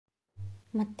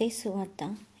మత్తయి సువార్త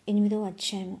 8వ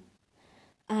అధ్యాయము.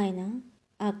 ఆయన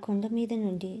ఆ కొండ మీద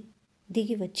నుండి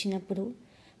దిగి వచ్చినప్పుడు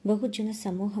బహుజన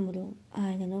సమూహములు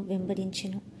ఆయనను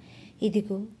వెంబడించెను.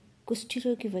 ఇదిగో,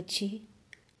 కుష్ఠరోగి వచ్చి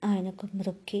ఆయనకు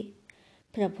మ్రొక్కి,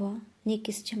 ప్రభువా,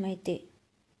 నీకిష్టమైతే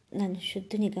నన్ను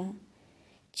శుద్ధునిగా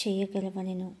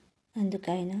చేయగలవనెను.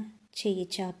 అందుకైన చెయ్యి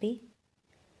చాపి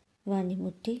వాణ్ణి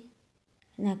ముట్టి,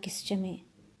 నాకిష్టమే,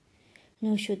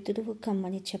 నువ్వు శుద్ధుడువు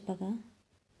కమ్మని చెప్పగా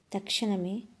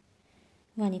తక్షణమే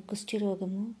వాని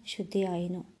కుష్ఠరోగము శుద్ధి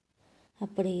ఆయెను.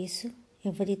 అప్పుడు యేసు,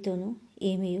 ఎవరితోనూ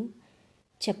ఏమీయూ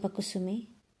చెప్పకు సుమి,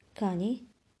 కానీ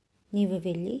నీవు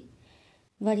వెళ్ళి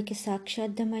వారికి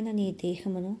సాక్షార్థమైన నీ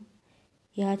దేహమును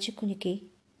యాజకునికి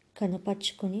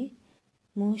కనుపర్చుకుని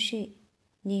మోషే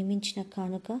నియమించిన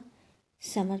కానుక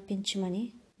సమర్పించుమని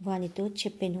వానితో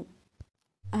చెప్పెను.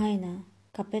 ఆయన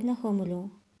కపెర్నహూములో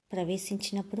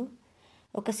ప్రవేశించినప్పుడు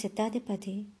ఒక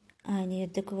శతాధిపతి ఆయన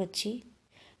యొద్దకు వచ్చి,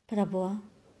 ప్రభువా,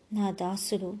 నా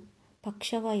దాసుడు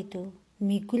పక్షవాయుతో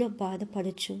మిగుల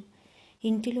బాధపడుచు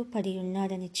ఇంటిలో పడి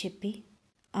ఉన్నాడని చెప్పి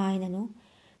ఆయనను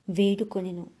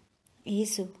వేడుకొనెను.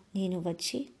 యేసు, నేను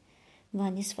వచ్చి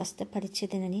వాణ్ణి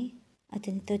స్వస్థపరిచెదనని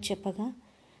అతనితో చెప్పగా,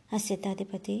 ఆ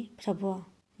శతాధిపతి, ప్రభువా,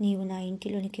 నీవు నా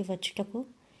ఇంటిలోనికి వచ్చుటకు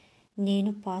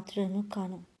నేను పాత్రుడను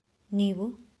కాను. నీవు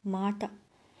మాట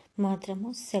మాత్రము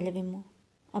సెలవిమ్ము,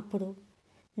 అప్పుడు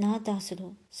నా దాసుడు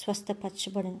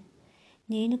స్వస్థపరచబడును.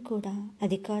 నేను కూడా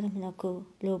అధికారమునకు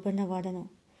లోబడినవాడను.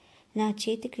 నా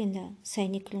చేతి క్రింద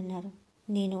సైనికులున్నారు.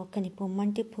 నేను ఒకని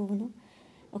పొమ్మంటే పోవును,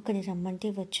 ఒకని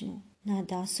రమ్మంటే వచ్చును. నా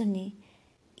దాసుని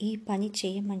ఈ పని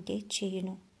చేయమంటే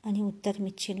చేయును అని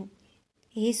ఉత్తరమిచ్చెను.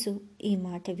 యేసు ఈ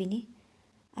మాట విని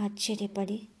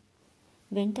ఆశ్చర్యపడి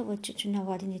వెంట వచ్చుచున్న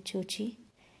వారిని చూచి,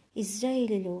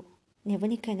 ఇజ్రాయేలులో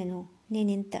నెవనికైనను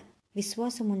నేనింత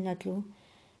విశ్వాసమున్నట్లు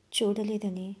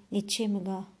చూడలేదని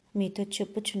నిశ్చయముగా మీతో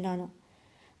చెప్పుచున్నాను.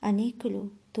 అనేకులు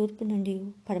తూర్పు నుండి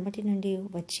పడమటి నుండి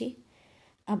వచ్చి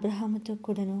అబ్రహాముతో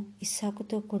కూడాను,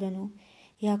 ఇస్సాకుతో కూడాను,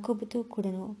 యాకోబుతో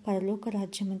కూడాను పరలోక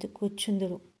రాజ్యమందు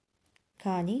కూర్చుందురు.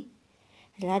 కానీ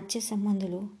రాజ్య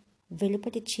సంబంధులు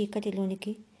వెలుపటి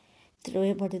చీకటిలోనికి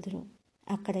త్రోయబడుదురు.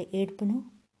 అక్కడ ఏడ్పును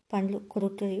పండ్లు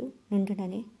కొరుకుటయు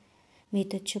నుండునని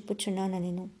మీతో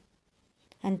చెప్పుచున్నానెను.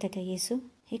 అంతటా యేసు,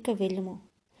 ఇక వెళ్ళుము,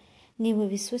 నీవు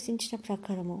విశ్వసించిన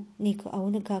ప్రకారము నీకు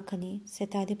అవునుగాకని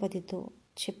శతాధిపతితో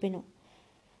చెప్పెను.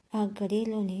 ఆ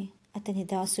గడియలోనే అతని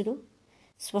దాసుడు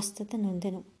స్వస్థత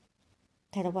నొందెను.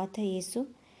 తర్వాత యేసు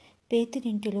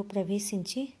పేతురింటిలో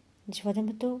ప్రవేశించి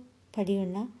జ్వరముతో పడి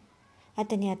ఉన్న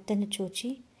అతని అత్తను చూచి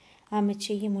ఆమె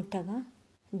చెయ్యి ముట్టగా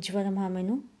జ్వరం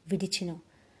ఆమెను విడిచెను.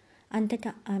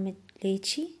 అంతటా ఆమె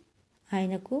లేచి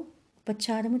ఆయనకు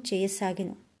ఉపచారము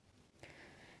చేయసాగెను.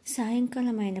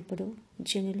 సాయంకాలం అయినప్పుడు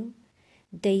జనులు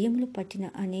దెయ్యములు పట్టిన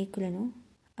అనేకులను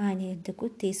ఆయన యొద్దకు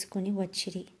తీసుకొని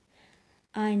వచ్చిరి.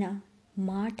 ఆయన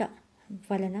మాట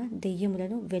వలన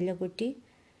దెయ్యములను వెళ్ళగొట్టి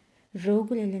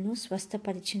రోగులను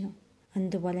స్వస్థపరిచెను.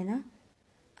 అందువలన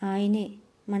ఆయనే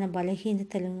మన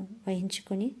బలహీనతలను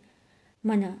వహించుకొని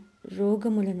మన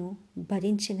రోగములను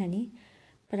భరించెనని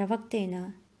ప్రవక్త అయిన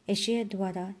యెషయా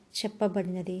ద్వారా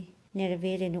చెప్పబడినది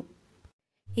నెరవేరెను.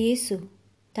 యేసు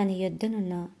తన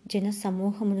యొద్దనున్న జన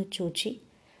సమూహమును చూచి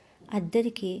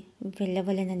అద్దరికి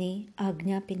వెళ్ళవలెనని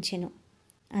ఆజ్ఞాపించెను.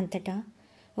 అంతటా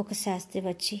ఒక శాస్త్రి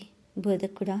వచ్చి,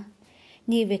 బోధకుడా,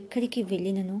 నీవెక్కడికి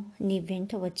వెళ్ళినను నీ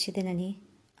వెంట వచ్చేదనని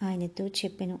ఆయనతో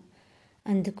చెప్పెను.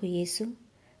 అందుకు యేసు,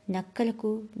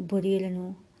 నక్కలకు బొరియలను,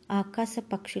 ఆకాశ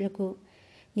పక్షులకు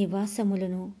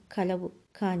నివాసములను కలవు,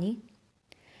 కానీ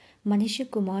మనిషి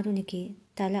కుమారునికి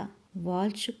తల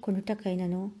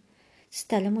వాల్చుకొనుటకైనను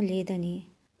స్థలము లేదని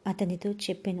అతనితో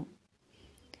చెప్పెను.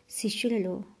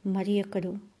 శిష్యులలో మరి ఒకడు,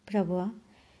 ప్రభువా,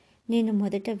 నేను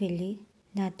మొదట వెళ్ళి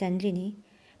నా తండ్రిని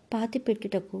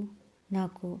పాతిపెట్టుటకు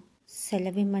నాకు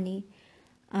సెలవిమ్మని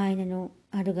ఆయనను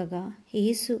అడుగగా,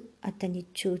 యేసు అతన్ని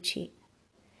చూచి,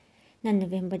 నన్ను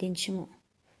వెంబడించుము,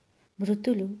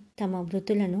 మృతులు తమ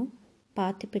మృతులను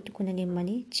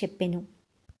పాతిపెట్టుకుననిమ్మని చెప్పెను.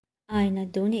 ఆయన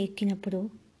దోణి ఎక్కినప్పుడు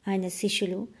ఆయన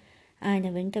శిష్యులు ఆయన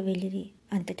వెంట వెళ్ళిరి.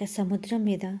 అంతటా సముద్రం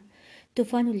మీద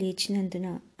తుఫాను లేచినందున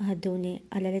ఆ దోణి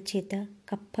అలల చేత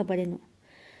కప్పబడెను.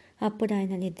 అప్పుడు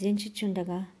ఆయన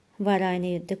నిద్రించుచుండగా వారు ఆయన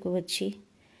యొద్దకు వచ్చి,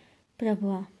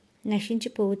 ప్రభువా,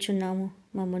 నశించిపోవచ్చున్నాము,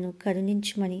 మమ్మను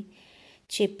కరుణించుమని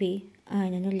చెప్పి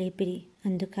ఆయనను లేపిరి.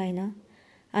 అందుకైన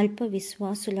అల్ప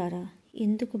విశ్వాసులారా,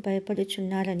 ఎందుకు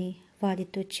భయపడుచున్నారని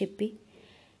వారితో చెప్పి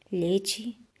లేచి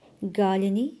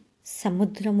గాలిని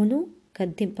సముద్రమును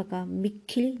గద్దింపక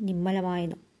మిక్కిలి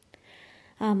నిమ్మలమాయెను.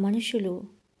 ఆ మనుషులు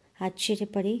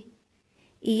ఆశ్చర్యపడి,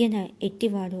 ఈయన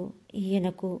ఎట్టివాడో,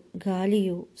 ఈయనకు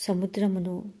గాలియు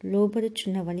సముద్రమును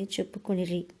లోబడుచున్నవని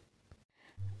చెప్పుకొనిరి.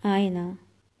 ఆయన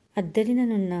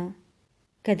అద్దరిననున్న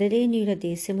గదరేనీయుల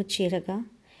దేశము చేరగా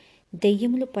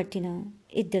దెయ్యములు పట్టిన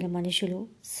 2 మనుషులు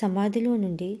సమాధిలో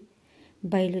నుండి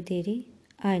బయలుదేరి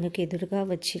ఆయనకు ఎదురుగా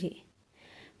వచ్చిరి.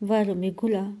 వారు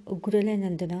మిగుల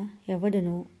ఉగ్రులైనందున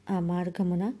ఎవడునూ ఆ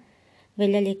మార్గమున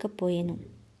వెళ్ళలేకపోయెను.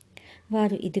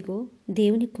 వారు, ఇదిగో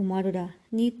దేవుని కుమారుడా,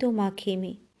 నీతో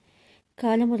మాకేమి?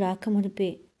 కాలము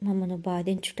రాకమునుపే మమ్మను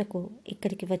బాధించుటకు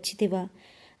ఇక్కడికి వచ్చితివా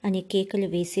అని కేకలు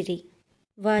వేసిరి.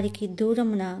 వారికి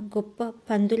దూరమున గొప్ప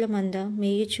పందుల మంద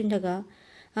మేయుచుండగా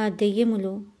ఆ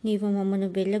దెయ్యములు, నీవు మమ్మను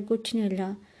వెళ్ళగొచ్చినలా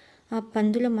ఆ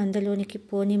పందుల మందలోనికి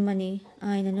పోనిమ్మని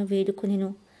ఆయనను వేడుకొనెను.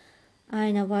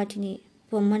 ఆయన వాటిని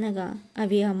పొమ్మనగా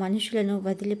అవి ఆ మనుషులను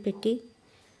వదిలిపెట్టి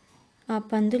ఆ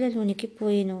పందులలోనికి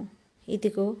పోయెను.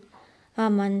 ఇదిగో ఆ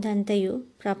మందంతయు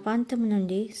ప్రపాంతము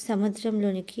నుండి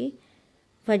సముద్రంలోనికి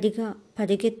వడిగా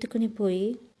పరిగెత్తుకుని పోయి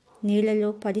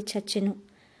నీళ్లలో పడి చచ్చెను.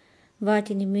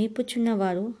 వాటిని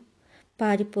మేపుచున్నవారు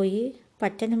పారిపోయి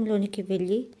పట్టణంలోనికి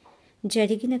వెళ్ళి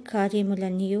జరిగిన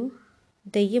కార్యములన్నీయు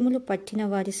దెయ్యములు పట్టిన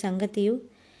వారి సంగతియు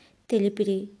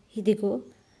తెలిపిరి. ఇదిగో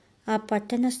ఆ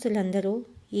పట్టణస్థులందరూ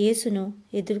యేసును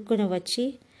ఎదుర్కొని వచ్చి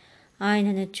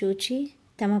ఆయనను చూచి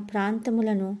తమ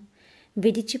ప్రాంతములను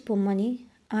విడిచి పొమ్మని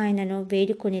ఆయనను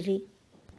వేడుకొనిరి.